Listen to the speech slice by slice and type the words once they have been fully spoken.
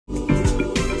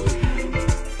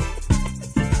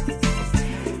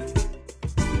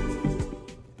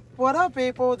What up,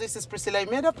 people? This is Priscilla.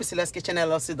 You made up Priscilla's Kitchen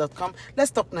LLC.com.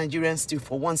 Let's talk Nigerian stew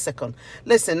for 1 second.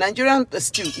 Listen, Nigerian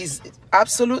stew is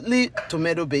absolutely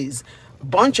tomato based,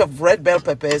 bunch of red bell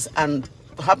peppers and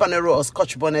habanero or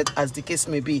scotch bonnet, as the case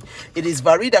may be. It is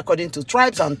varied according to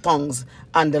tribes and tongues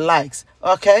and the likes.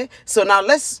 Okay, so now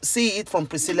let's see it from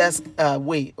Priscilla's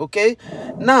way. Okay,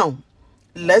 now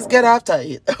let's get after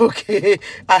it. Okay,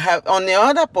 I have on the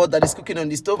other pot that is cooking on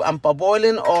the stove, I'm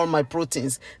parboiling all my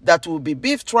proteins. That will be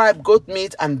beef tripe, goat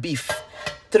meat, and beef.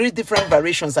 3 different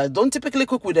variations. I don't typically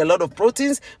cook with a lot of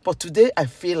proteins, but today I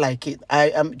feel like it. I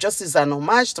am just as an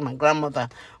homage to my grandmother.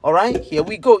 All right, here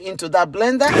we go into that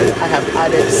blender. I have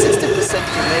added 60%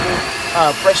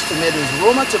 tomato, fresh tomatoes,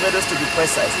 Roma tomatoes to be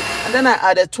precise, and then I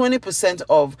added 20%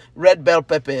 of red bell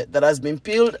pepper that has been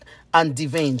peeled and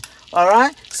deveined. All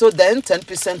right, so then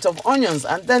 10% of onions,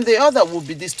 and then the other will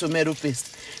be this tomato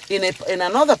paste. In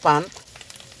another pan,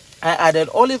 I added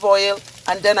olive oil,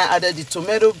 and then I added the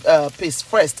tomato paste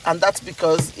first, and that's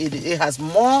because it has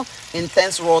more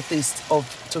intense raw taste of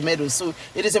tomatoes. So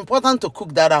it is important to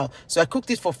cook that out. So I cooked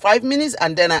it for 5 minutes,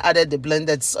 and then I added the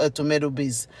blended tomato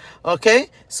base. Okay,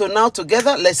 so now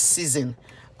together, let's season.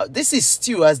 This is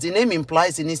stew, as the name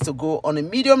implies. It needs to go on a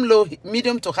medium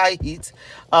to high heat,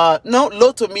 no,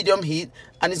 low to medium heat,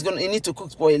 and it need to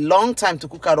cook for a long time to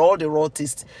cook out all the raw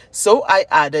taste. So I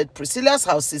added Priscilla's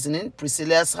house seasoning,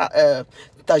 Priscilla's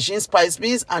Tajin spice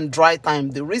base, and dry thyme.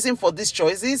 The reason for this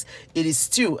choice is it is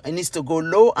stew. It needs to go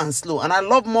low and slow, and I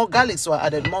love more garlic, so I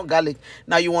added more garlic.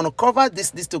 Now you want to cover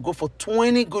this to go for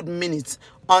 20 good minutes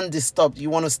on the stove. You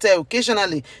want to stir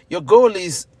occasionally. Your goal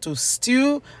is to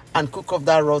stew and cook off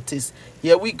that raw taste.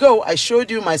 Here we go. I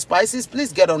showed you my spices.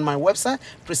 Please get on my website,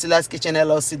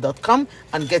 priscillaskitchenllc.com,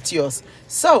 and get yours.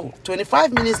 So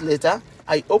 25 minutes later,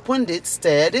 I opened it,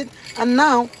 stirred it, and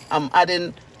now I'm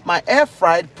adding my air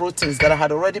fried proteins that I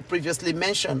had already previously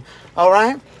mentioned. All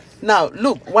right, now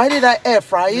look, why did I air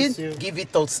fry it? Give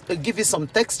it some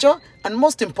texture, and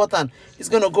most important, it's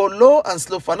going to go low and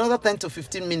slow for another 10 to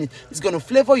 15 minutes. It's going to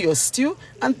flavor your stew,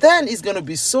 and then it's going to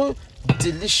be so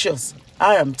delicious.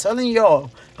 I am telling y'all.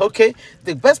 Okay,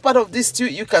 the best part of this stew,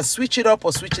 you can switch it up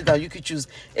or switch it down. You can choose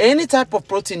any type of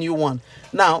protein you want.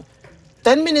 Now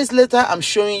 10 minutes later, I'm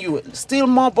showing you still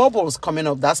more bubbles coming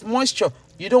up. That's moisture.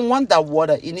 You don't want that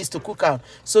water. It needs to cook out.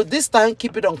 So this time,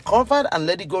 keep it uncovered and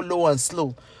let it go low and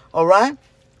slow. All right,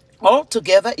 all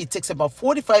together it takes about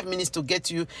 45 minutes to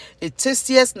get you a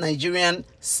tastiest Nigerian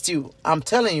stew. I'm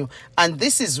telling you. And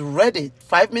this is ready.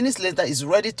 5 minutes later, it's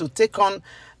ready to take on,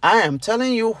 I am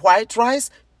telling you, white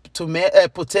rice,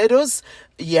 potatoes,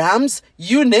 yams,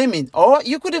 you name it. Or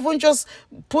you could even just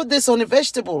put this on a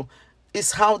vegetable.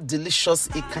 It's how delicious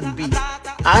it can be.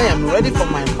 I am ready for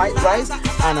my white rice,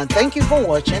 and thank you for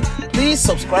watching. Please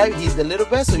subscribe, hit the little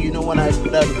bell so you know when I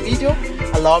put out a video.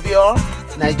 I love you all.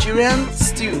 Nigerian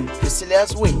stew,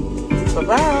 Priscilla's way.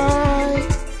 Bye-bye.